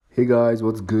Hey guys,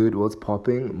 what's good? What's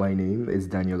popping? My name is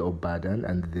Daniel Obadan,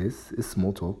 and this is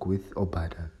Small Talk with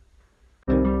Obadan.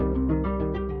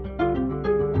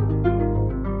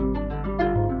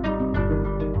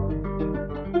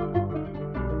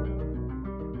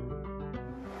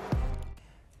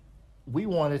 We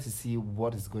wanted to see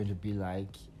what it's going to be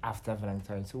like after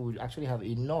Valentine, so we actually have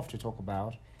enough to talk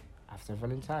about after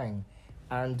Valentine.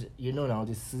 And now,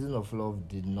 the season of love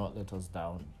did not let us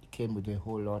down. It came with a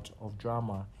whole lot of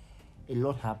drama. A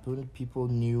lot happened. People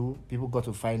got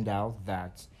to find out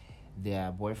that their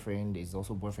boyfriend is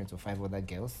also boyfriend to five other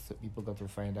girls. So people got to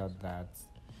find out that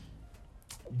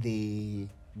they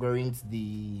weren't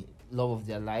the love of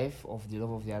their life of the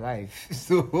love of their life.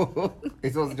 So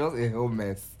it was just a whole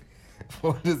mess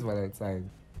for this Valentine.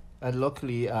 And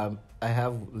luckily, I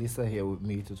have Lisa here with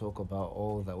me to talk about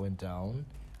all that went down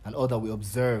and all that we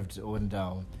observed went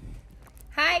down.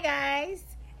 Hi guys,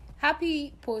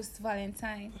 happy post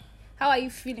Valentine. How are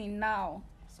you feeling now?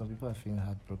 Some people are feeling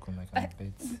heartbroken, I can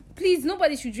bet. Please,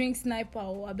 nobody should drink Sniper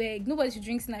or I beg. Nobody should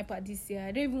drink Sniper this year.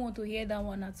 I don't even want to hear that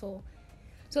one at all.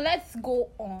 So let's go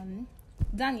on.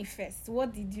 Danny first.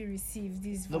 What did you receive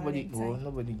this Valentine?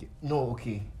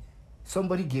 Okay.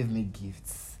 Somebody gave me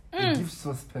gifts. A gift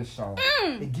so special.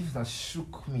 A gift that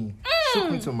shook me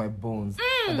to my bones.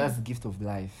 And that's the gift of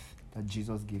life that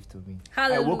Jesus gave to me.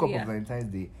 Hallelujah. I woke up on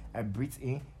Valentine's Day. I breathed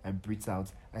in, I breathed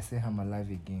out. I said, I'm alive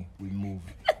again. We move.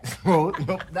 So,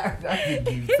 that's the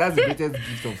gift. That's the greatest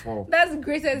gift of all. That's the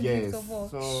greatest gift of all.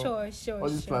 So, Sure. All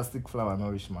this plastic flower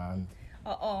nourish my hand.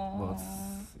 But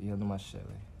my Shelley.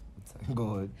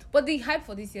 God. But the hype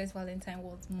for this year's Valentine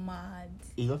was mad.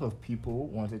 A lot of people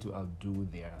wanted to outdo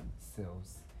their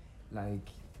selves.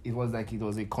 It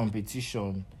was a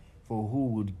competition for who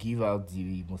would give out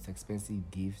the most expensive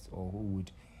gift or who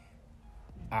would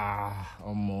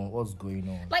what's going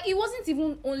on. It wasn't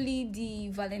even only the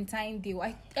Valentine Day.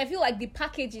 I feel like the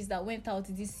packages that went out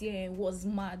this year was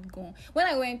mad gone. When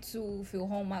I went to Phil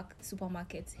Hallmark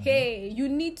supermarket, hey, you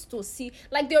need to see,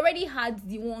 they already had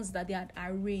the ones that they had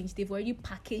arranged. They've already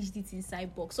packaged it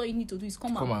inside box. All you need to do is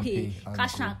come and pay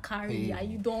cash and carry, and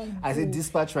you don't I said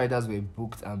dispatch riders were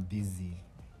booked and busy.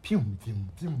 I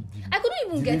couldn't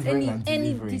even get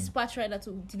any dispatch rider to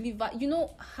deliver. You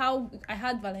know how I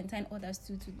had Valentine orders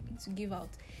to give out.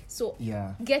 So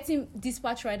getting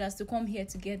dispatch riders to come here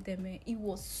to get them, it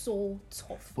was so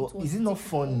tough. But is it not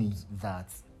funny that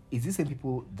it's the same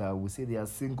people that will say they are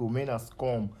single, men are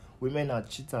scum, women are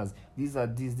cheaters, these are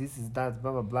this is that,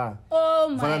 blah blah blah. Oh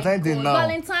my Valentine's Day now.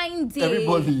 Valentine's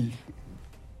Day.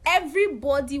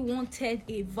 Everybody wanted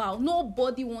a vow.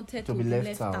 Nobody wanted to be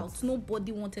left out.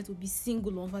 Nobody wanted to be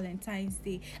single on Valentine's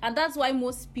Day. And that's why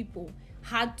most people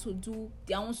had to do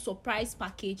their own surprise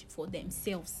package for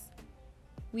themselves.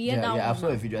 I saw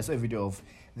a video of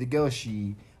the girl. I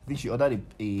think she ordered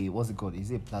a what's it called? Is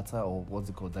it a platter or what's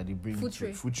it called that they bring?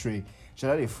 Food tray. She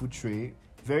ordered a food tray,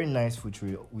 very nice food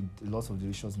tray with lots of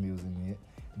delicious meals in it.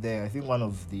 Then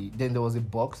there was a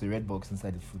red box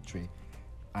inside the food tray.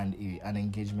 And an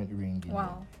engagement ring.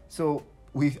 Wow. So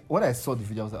when I saw the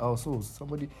video, I was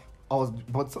like,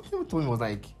 but something told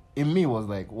me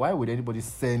why would anybody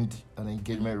send an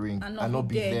engagement ring and not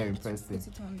be there in person?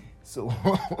 So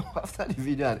after the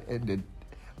video had ended,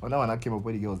 when I came up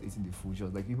when the girl was eating the food, she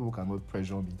was like, people cannot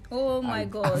pressure me. Oh my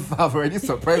God. I've already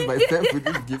surprised myself with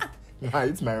this gift. Nah,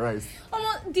 it's my rice.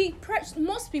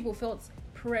 Most people felt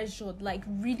pressured,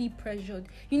 really pressured.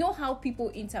 You know how people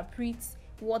interpret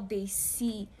what they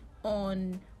see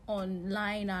online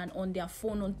and on their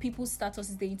phone, on people's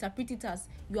statuses, they interpret it as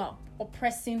you are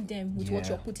oppressing them with what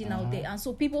you're putting out there. And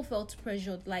so people felt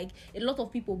pressured. A lot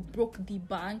of people broke the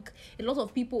bank. A lot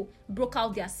of people broke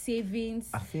out their savings.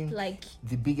 I think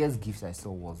the biggest gift I saw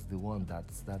was the one that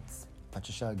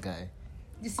Patricia guy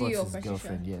the got CEO his of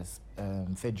girlfriend, yes,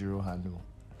 Fejiro Hanu.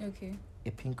 Okay.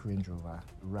 A pink Range Rover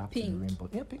wrapped in rainbow.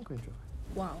 Yeah, pink Range Rover.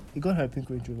 Wow. He got her a pink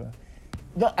Range Rover.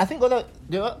 No, I think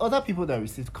there are other people that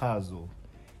received cars though.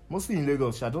 Mostly in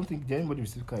Lagos. I don't think anybody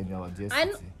received car in our dear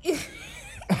city.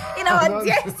 In our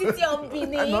dear city of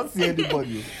Benin. I don't see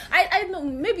anybody. I know,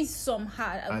 maybe some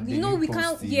had. We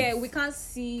can't. Yeah, we can't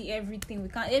see everything. We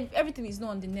can't. Everything is not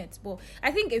on the net. But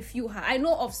I think a few had. I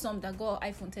know of some that got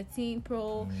iPhone 13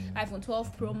 Pro, iPhone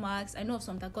 12 Pro Max. I know of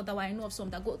some that got that one. I know of some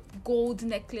that got gold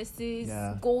necklaces,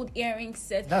 gold earring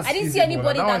sets. I didn't see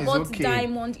anybody that got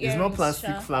diamond earrings. There's no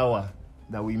plastic flower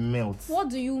that we melt. What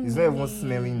do you mean? It's not even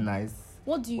smelling nice.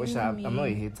 What do you mean? I'm not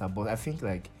a hater, but I think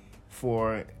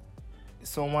for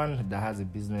someone that has a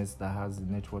business that has a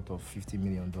net worth of $50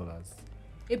 million,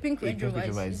 A pink Range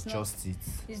Rover is just it.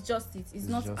 It's just it. It's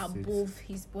not just above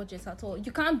his budget at all.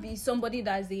 You can't be somebody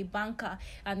that is a banker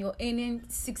and you're earning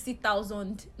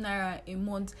 60,000 naira a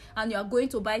month and you're going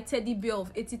to buy teddy bear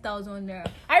of 80,000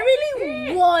 naira. I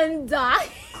really wonder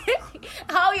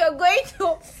how you're going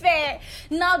to fare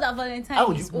now that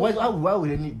Valentine is over. Why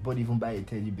would anybody even buy a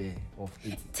teddy bear of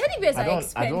 80? Teddy bears are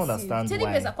expensive. I don't understand Teddy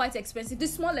why. bears are quite expensive. The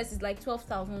smallest is like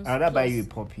 12,000. I'd rather buy you a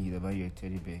puppy than buy you a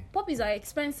teddy bear. Puppies are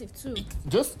expensive too.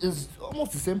 It's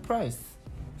almost the same price.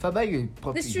 If I buy you a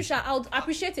puppy, This true, Sha. I would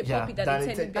appreciate a puppy than a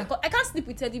teddy bear. I can't sleep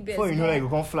with teddy bears. Before you know, like you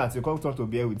come flat, you come talk to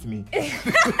bear with me. You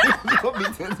come be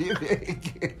teddy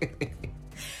bear.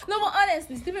 No, but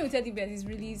honestly, sleeping with teddy bears is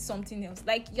really something else.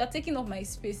 Like, you're taking up my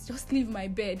space. Just leave my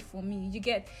bed for me. You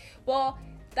get? Well,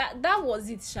 that was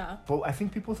it, Sha. But I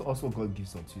think people also got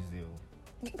gifts on Tuesday.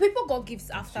 People got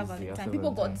gifts after Valentine.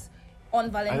 People got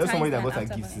on Valentine's. I know somebody that got a gift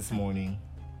Valentine. this morning.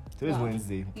 Today's Wow.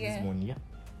 Wednesday. Yeah. This morning, yeah.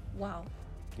 Wow.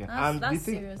 Yeah. And That's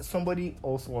the thing, serious. somebody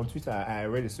also on Twitter, I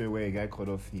read a story where a guy cut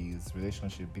off his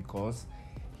relationship because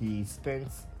he spent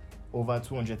over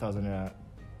 200,000 naira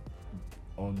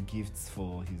on gifts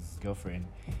for his girlfriend,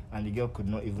 and the girl could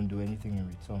not even do anything in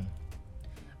return.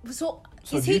 So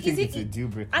So is do you he? think Is it's a he? deal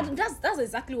breaker? And that's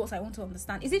exactly what I want to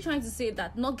understand. Is he trying to say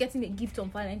that not getting a gift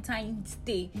on Valentine's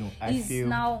Day No, I is feel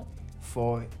now?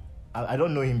 I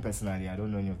don't know him personally. I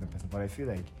don't know any of them personally, but I feel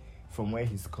like from where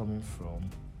he's coming from,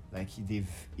 like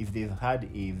if they've had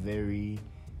a very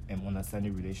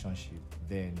understanding relationship,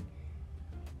 then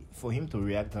for him to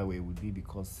react that way would be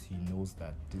because he knows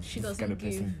that this doesn't kind of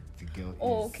give. person the girl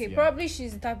Oh, is. okay. Yeah. Probably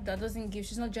she's the type that doesn't give.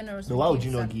 She's not generous. So with why would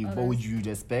you gifts not and give? What others. would you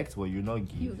expect? What you not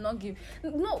give? You would not give.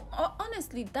 No,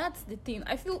 honestly, that's the thing.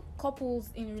 I feel couples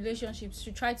in relationships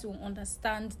should try to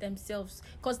understand themselves,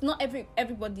 because not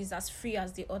everybody is as free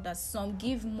as the others. Some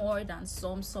give more than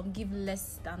some give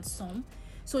less than some.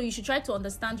 So you should try to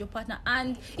understand your partner.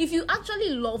 And if you actually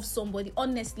love somebody,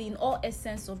 honestly, in all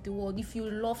essence of the world, if you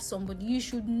love somebody, you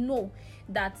should know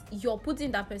that you're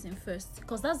putting that person first,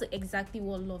 because that's exactly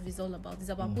what love is all about. It's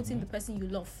about putting the person you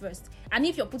love first. And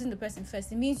if you're putting the person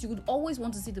first, it means you would always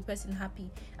want to see the person happy.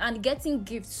 And getting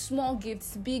gifts, small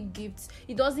gifts, big gifts,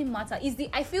 it doesn't matter.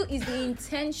 I feel it's the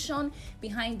intention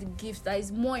behind the gift that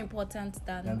is more important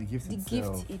than the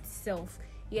gift itself.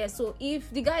 Yeah, so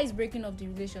if the guy is breaking up the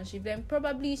relationship, then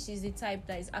probably she's the type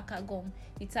that is akagom,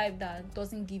 the type that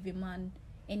doesn't give a man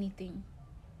anything.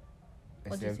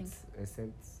 What do you think?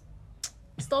 Except.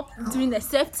 Stop doing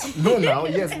except. No, now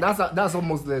yes, that's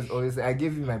almost less. Honestly, I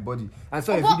gave you my body. I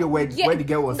saw a Well, video where the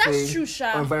girl was that's saying true,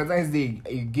 Sha. on Valentine's Day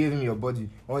you gave him your body.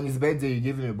 On his birthday you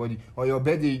gave him your body. On your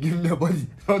birthday you give him your body.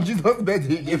 On Jesus'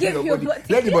 birthday you gave him your body.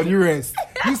 Let the body rest.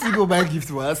 You still go buy gift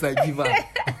for us like give her.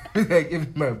 I gave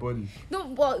him my body. No,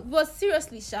 but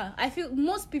seriously, Sha, I feel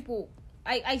most people.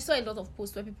 I saw a lot of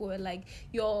posts where people were like,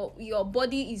 your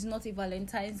body is not a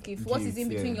Valentine's gift. What is in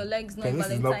between your legs not a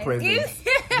Valentine's gift?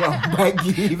 Go and buy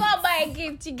gift. Go and buy a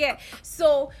gift, you get.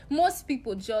 So most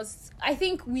people just, I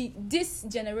think this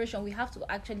generation, we have to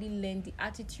actually learn the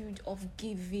attitude of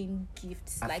giving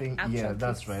gifts. I like think, actual yeah,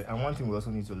 that's gifts. right. And one thing we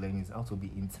also need to learn is how to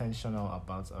be intentional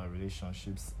about our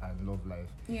relationships and love life.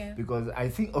 Yeah. Because I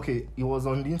think, okay, it was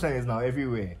on the internet now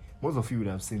everywhere. Most of you would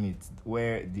have seen it,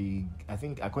 where I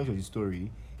think according to the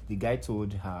story, the girl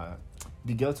told her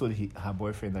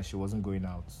boyfriend that she wasn't going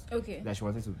out. Okay. That she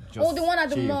wanted to just the one at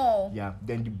the chill. mall. Yeah.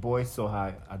 Then the boy saw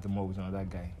her at the mall with another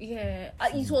guy. Yeah.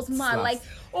 It was mad. Slapped. Like,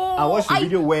 I watched the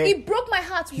video where it broke my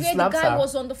heart where the guy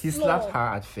was on the floor. He slapped her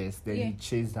at first, then Yeah. he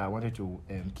chased her, wanted to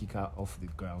kick her off the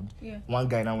ground. Yeah. One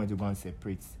guy now went to go and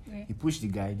separate. Yeah. He pushed the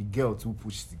guy, the girl too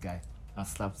pushed the guy and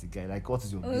slapped the guy. Like, what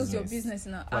is your business? What's your business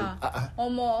now?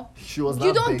 Like, she was you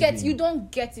not don't begging. you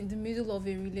don't get in the middle of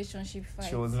a relationship fight.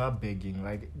 She was not begging.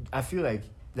 Like, I feel like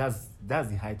that's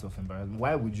the height of embarrassment.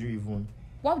 Why would you even?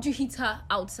 Why would you hit her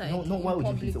outside? No. Why would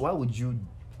public? you hit? Why would you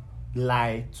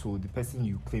lie to the person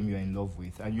you claim you're in love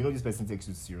with, and you know this person takes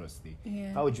you seriously?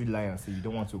 Yeah. How would you lie and say you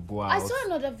don't want to go out? I saw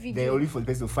another Then video. only for the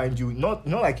person to find you, not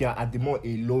like you're at the mall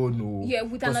alone. Or, Yeah,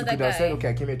 with 'cause another you could have said, guy. okay,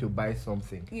 I came here to buy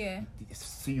something. Yeah.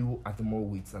 See you at the mall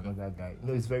with another guy.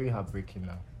 No, it's very heartbreaking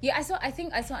now. Yeah, I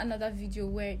think I saw another video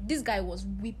where this guy was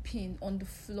weeping on the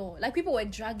floor. Like, people were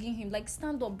dragging him, like,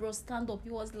 stand up, bro, stand up.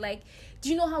 He was like, do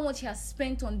you know how much he has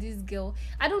spent on this girl?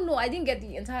 I don't know. I didn't get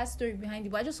the entire story behind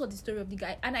it, but I just saw the story of the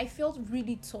guy, and I felt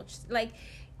really touched. Like,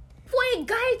 for a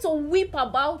guy to weep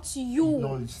about you.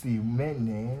 No, see,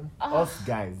 men, us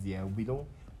guys, yeah, we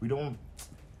don't.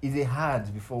 It's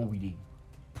hard before we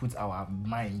put our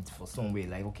mind for somewhere.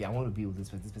 Like, okay, I want to be with this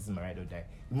person, my ride or die.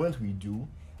 The moment we do,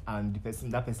 and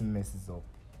that person messes up,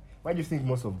 Why do you think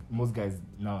most guys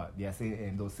now they are saying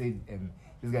and they'll say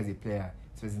this guy's a player,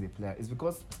 this person's a player? It's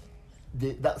because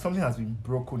that something has been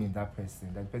broken in that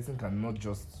person. That person cannot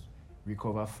just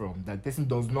recover from. That person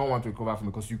does not want to recover from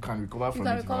because you can recover from it. You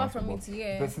can recover from it,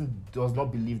 yeah. The person does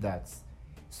not believe that.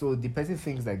 So the person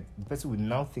thinks that the person will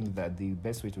now think that the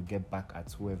best way to get back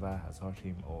at whoever has hurt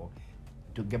him or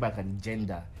to get back at the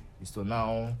gender is to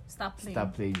now start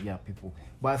playing people.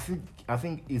 But I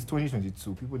think it's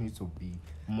 2022. People need to be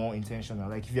more intentional.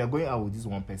 Like if you are going out with this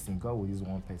one person, go out with this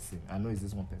one person. I know it's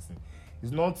this one person.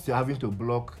 It's not having to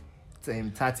block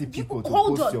 30 people to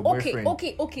post your boyfriend.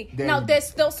 Okay. Now there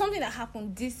was something that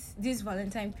happened this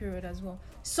Valentine period as well.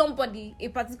 Somebody, a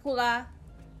particular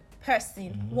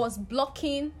person, was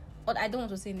blocking, or I don't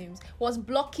want to say names, was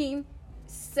blocking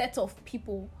set of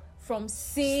people from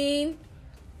seeing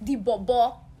the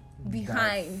bobo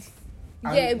behind.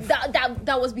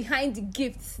 That was behind the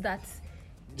gifts that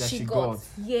she got.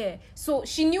 Yeah. So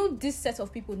she knew this set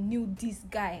of people knew this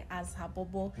guy as her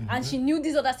bobo, and she knew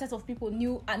this other set of people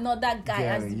knew another guy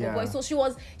as the bobo. So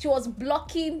she was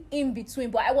blocking in between.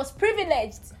 But I was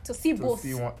privileged to see both.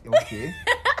 Okay.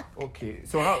 Okay.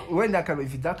 So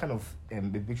if that kind of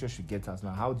a picture should get us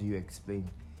now, how do you explain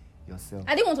yourself?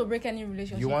 I didn't want to break any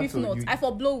relationship. I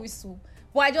for blow whistle.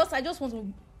 But I just want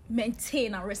to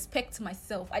maintain and respect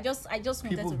myself. I just wanted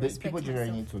to respect myself. People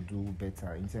generally need to do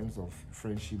better in terms of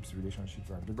friendships, relationships,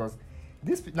 because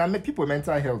people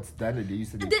mental health that they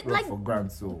used to like for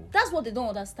granted. So that's what they don't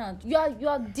understand. You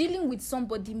are dealing with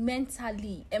somebody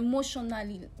mentally,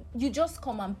 emotionally. You just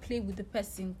come and play with the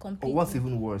person completely. Or what's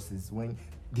even worse is when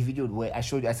the video where I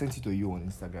sent it to you on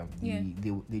Instagram.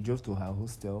 They drove to her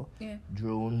hostel. Yeah.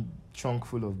 Drone trunk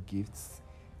full of gifts.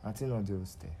 Auntie not they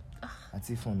stay.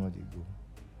 Auntie for not they go.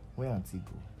 Where auntie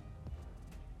go?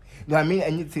 No, I mean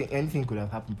anything could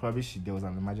have happened. Probably there was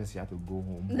an emergency. She had to go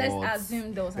home. Let's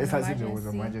assume there was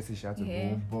an emergency. She had to go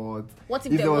home. But what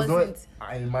if there wasn't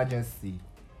an emergency?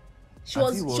 She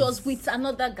was with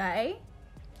another guy.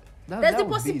 There's the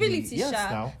possibility,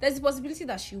 There's the possibility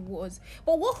that she was.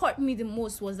 But what hurt me the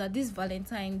most was that this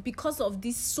Valentine, because of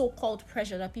this so-called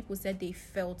pressure that people said they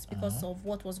felt because of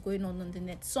what was going on the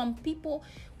net, some people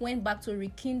went back to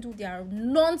rekindle their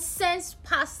nonsense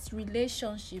past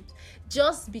relationships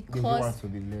just because they want to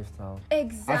be left out.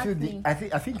 Exactly. I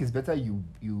think it's better you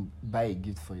buy a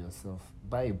gift for yourself.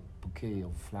 Buy a bouquet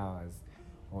of flowers.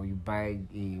 Or you buy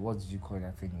what did you call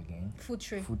that thing again? Food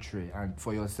tray, and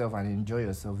for yourself and enjoy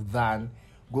yourself. Than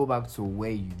go back to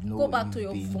where go back to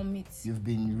your vomit. You've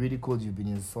been ridiculed. You've been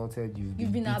insulted. You've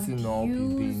been beaten abused, up.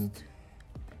 You've been.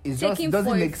 It just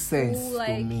doesn't make sense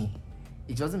to me.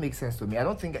 It doesn't make sense to me. I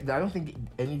don't think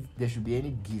there should be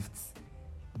any gifts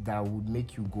that would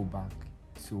make you go back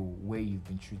to where you've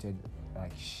been treated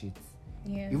like shit.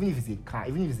 Yeah. Even if it's a car,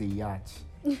 even if it's a yacht.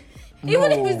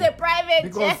 Even if it's a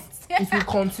private jet. It will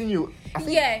continue.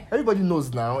 Everybody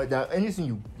knows now that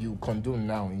anything you condone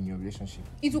now in your relationship,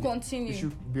 it will continue. You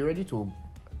should be ready to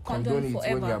condone it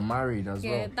when you are married as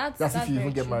well. That's if you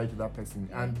even get married to that person.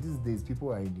 Yeah. And these days,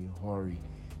 people are in a hurry.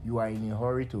 You are in a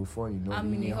hurry to fall in love.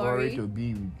 I'm in a hurry to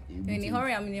be in a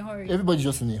hurry. I'm in a hurry. Everybody's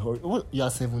just in a hurry. You are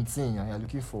 17 and you're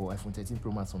looking for iPhone 13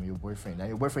 Pro Max from your boyfriend, and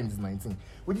your boyfriend is 19.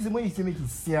 What is the way you say make it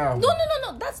Siam? No.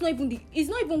 That's not even it's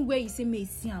not even where you say make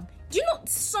Siam. Do you know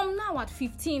some now at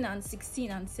 15 and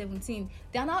 16 and 17,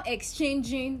 they are now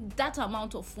exchanging that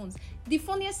amount of phones. The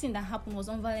funniest thing that happened was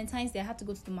on Valentine's Day, I had to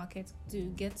go to the market to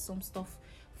get some stuff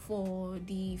for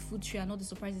the food tray and all the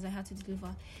surprises I had to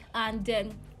deliver. And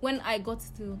then when I got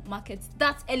to the market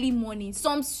that early morning,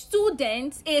 some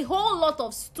students, a whole lot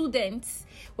of students,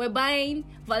 were buying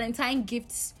Valentine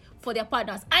gifts for their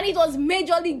partners, and it was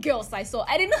majorly girls I saw.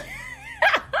 I didn't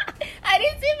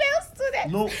see male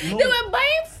students. No. They were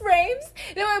buying frames,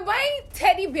 they were buying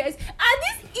teddy bears,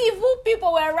 and these evil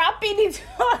people were wrapping it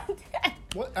on them.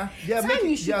 What? They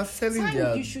are selling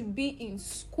their. You should be in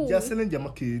school. They are selling their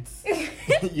markets.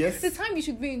 Yes. The time you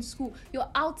should be in school, you're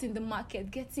out in the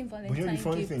market getting Valentine gifts. But the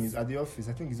funny thing is, at the office,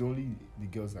 I think it's only the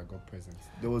girls that got presents.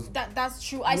 There was that's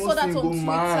true. I saw that on Twitter.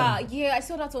 Man. Yeah, I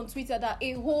saw that on Twitter that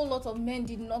a whole lot of men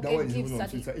did not get gifts at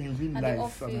Twitter. In real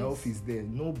life, at the office there,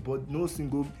 none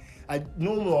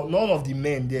of the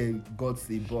men there got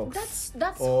a box.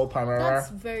 That's or Panera. That's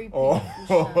very painful.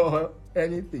 Or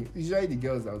anything. Usually the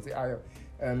girls, I would say,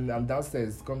 I'm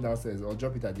downstairs, come downstairs, or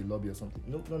drop it at the lobby or something.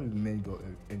 None of the men got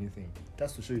anything.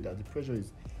 That's to show you that the pressure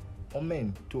is on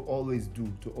men to always do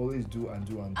and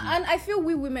do. And I feel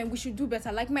we women, we should do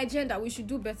better. Like my gender, we should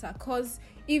do better. Because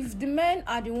if the men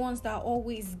are the ones that are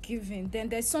always giving, then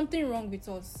there's something wrong with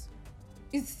us.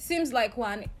 It seems like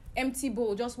empty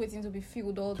bowl just waiting to be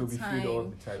filled all the time.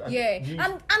 And Yeah,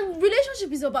 and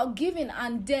relationship is about giving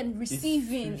and then it's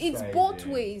receiving. It's two-sided. both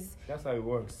ways. That's how it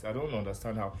works. I don't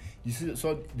understand how. You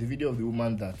saw the video of the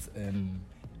woman that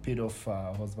paid off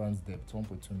her husband's debt,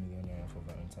 1.2 million naira for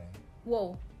Valentine.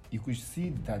 Whoa. You could see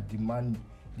that the man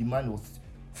was,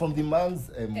 from the man's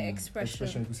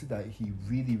Expression. you could see that he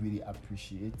really, really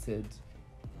appreciated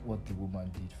what the woman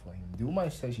did for him. The woman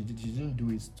said she didn't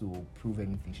do it to prove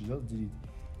anything. She just did it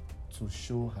to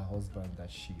show her husband that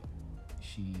she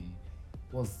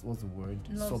what's the word?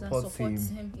 Loves and supports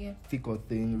him. Yeah. Thick or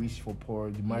thin, rich for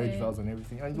poor, the marriage Yeah. vows and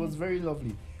everything. And it was very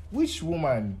lovely. Which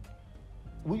woman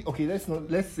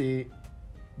let's say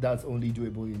that's only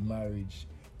doable in marriage.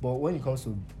 But when it comes to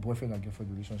boyfriend and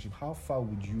girlfriend relationship, how far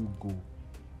would you go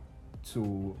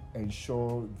to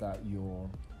ensure that your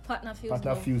Partner feels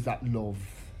partner love. feels that love?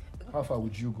 How far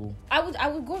would you go? I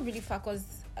would go really far because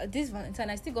this Valentine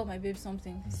I still got my babe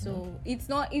something. So it's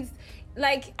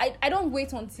like I don't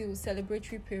wait until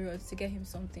celebratory periods to get him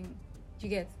something. You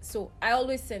get? So I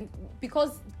always send,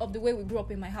 because of the way we grew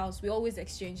up in my house, we always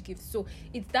exchange gifts. So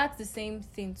that's the same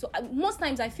thing. So most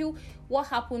times I feel what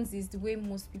happens is the way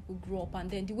most people grow up, and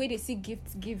then the way they see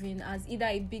gift giving as either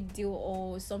a big deal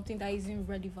or something that isn't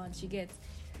relevant. You get?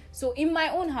 So in my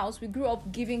own house, we grew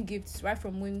up giving gifts right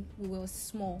from when we were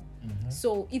small.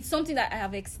 So it's something that I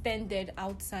have extended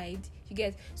outside. You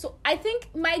get? So I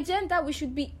think my agenda, we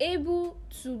should be able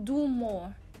to do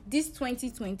more this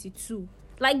 2022.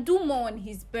 Like, do more on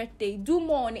his birthday, do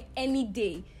more on any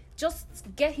day. Just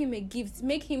get him a gift,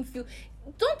 make him feel.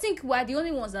 Don't think we're the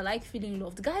only ones that like feeling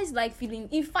loved. Guys like feeling.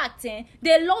 In fact,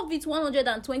 they love it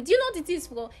 120. Do you know what it is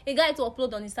for a guy to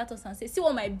upload on his status and say, "See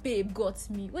what my babe got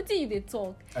me"? What did you they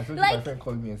talk? I told Like- you, my friend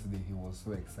called me yesterday. He was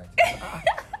so excited.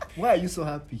 Why are you so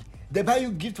happy? They buy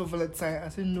you gift for Valentine. I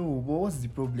said no, but what's the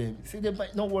problem? He said they buy.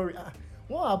 Don't worry.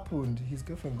 What happened? His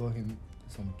girlfriend got him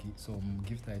some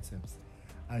gift items,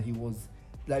 and he was.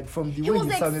 Like, from the way was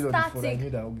he sounded on the phone, I ecstatic. knew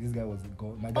that this guy was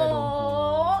gone. My guy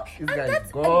Oh, don't go. and This guy is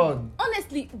that's gone.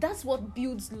 honestly, that's what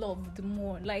builds love the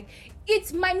more. Like,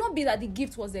 it might not be that the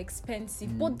gift was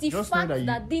expensive, but the just know fact that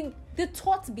that the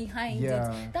thought behind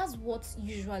Yeah. it, that's what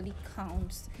usually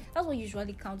counts.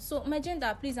 So my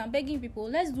agenda, please, I'm begging people,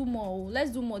 let's do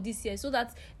more this year, so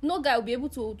that no guy will be able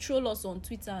to troll us on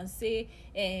Twitter and say,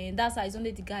 that's how it's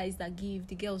only the guys that give,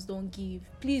 the girls don't give.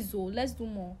 Please, let's do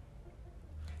more.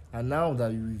 And now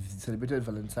that you've celebrated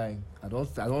Valentine, I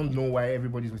don't know why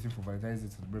everybody's waiting for Valentine's Day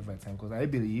to celebrate Valentine, because I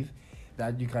believe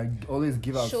that you can always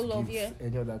give out Show love, gifts yeah.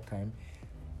 any other time.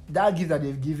 That gift that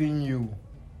they've given you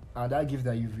and that gift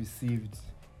that you've received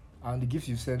and the gift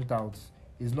you've sent out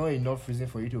is not enough reason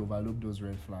for you to overlook those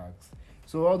red flags.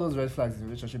 So all those red flags in a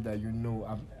relationship that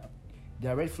they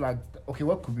are red flags. Okay,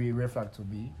 what could be a red flag to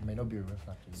me may not be a red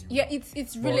flag to you. Yeah, it's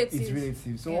But relative. it's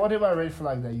relative. So Yeah. whatever red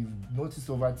flag that you've noticed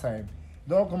over time,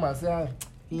 don't come and say,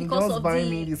 he Because just of buying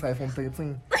the- me this iPhone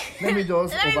 13. Let me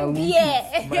just Let me overlook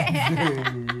bear.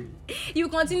 it. You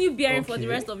continue bearing for the Okay.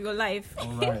 rest of your life.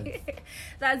 All right.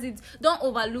 That's it. Don't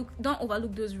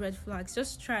overlook those red flags.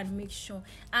 Just try and make sure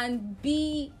and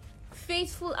be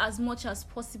faithful as much as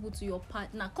possible to your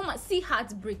partner. Come and see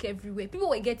heartbreak everywhere. People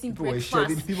were getting People were breakfast.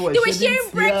 shedding They were sharing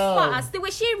tears. breakfast. They were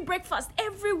sharing breakfast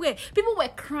everywhere. People were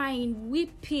crying,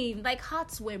 weeping, like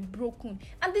hearts were broken.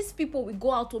 And these people will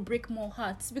go out to break more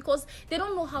hearts because they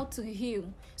don't know how to heal.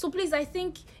 So please, I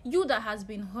think you that has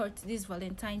been hurt this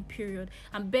Valentine period,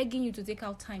 I'm begging you to take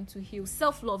out time to heal.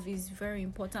 Self-love is very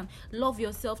important. Love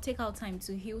yourself. Take out time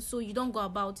to heal so you don't go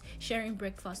about sharing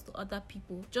breakfast to other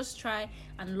people. Just try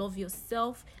and love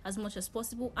yourself as much as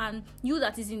possible, and you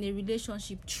that is in a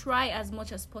relationship, try as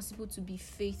much as possible to be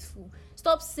faithful.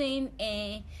 Stop saying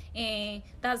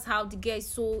that's how the girl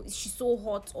is, she's so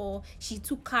hot or she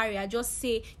too carrier. Just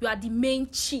say you are the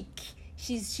main chick.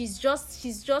 She's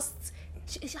just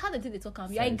how did they talk about?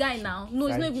 You are a Side guy chick. now. No,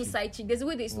 it's Side not even chick. side chick. There's a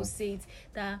way they used to say it,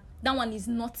 that one is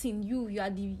nothing. You are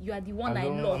the one I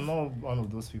love. I'm not one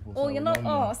of those people. Oh, so you're I not. don't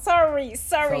know. Oh, sorry.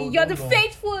 So You're the don't know.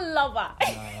 faithful lover.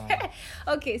 Nah.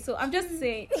 Okay, so I'm just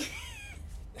saying.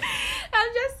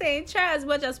 Try as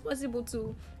much as possible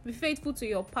to be faithful to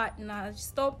your partner.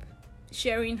 Stop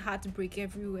sharing heartbreak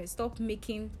everywhere. Stop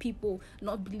making people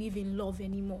not believe in love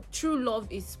anymore. True love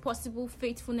is possible.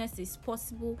 Faithfulness is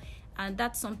possible, and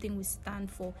that's something we stand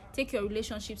for. Take your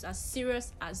relationships as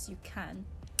serious as you can.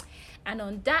 And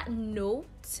on that note,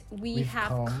 we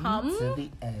have come to the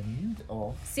end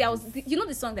of. See, you know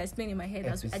the song that's playing in my head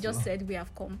as I just Episode. said, we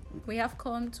have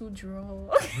come to draw.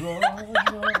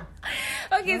 Draw.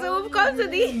 Okay, so we've come to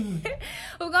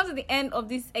the end of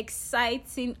this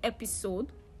exciting episode.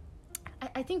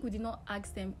 I think we did not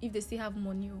ask them if they still have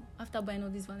money after buying all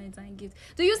these Valentine gifts.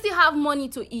 Do you still have money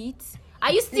to eat?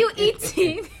 Are you still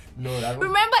eating? No,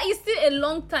 Remember, it's still a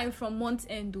long time from month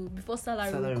end though, before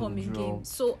salary will come will drop. again.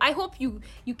 So I hope you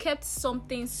kept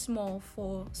something small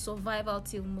for survival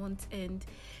till month end.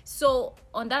 So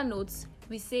on that note,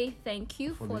 we say thank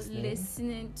you for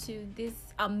listening to this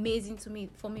amazing,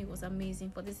 for me it was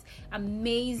amazing, for this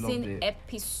amazing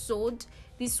episode,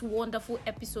 this wonderful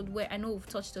episode where I know we've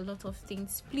touched a lot of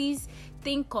things. Please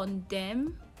think on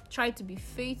them. Try to be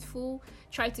faithful.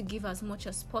 Try to give as much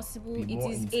as possible. Be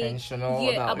more it is intentional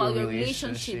about your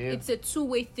relationship. It's a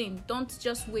two-way thing. Don't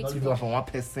just wait for one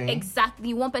person.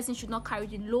 Exactly. One person should not carry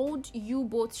the load. You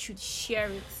both should share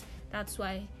it. That's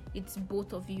why it's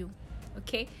both of you.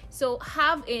 Okay? So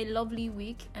have a lovely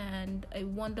week and a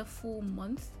wonderful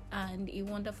month and a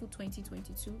wonderful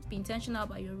 2022. Be intentional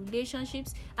about your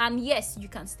relationships. And yes, you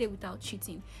can stay without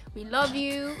cheating. We love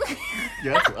you.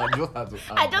 You have to add.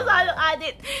 I just had to add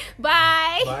it.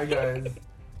 Bye. Bye, guys.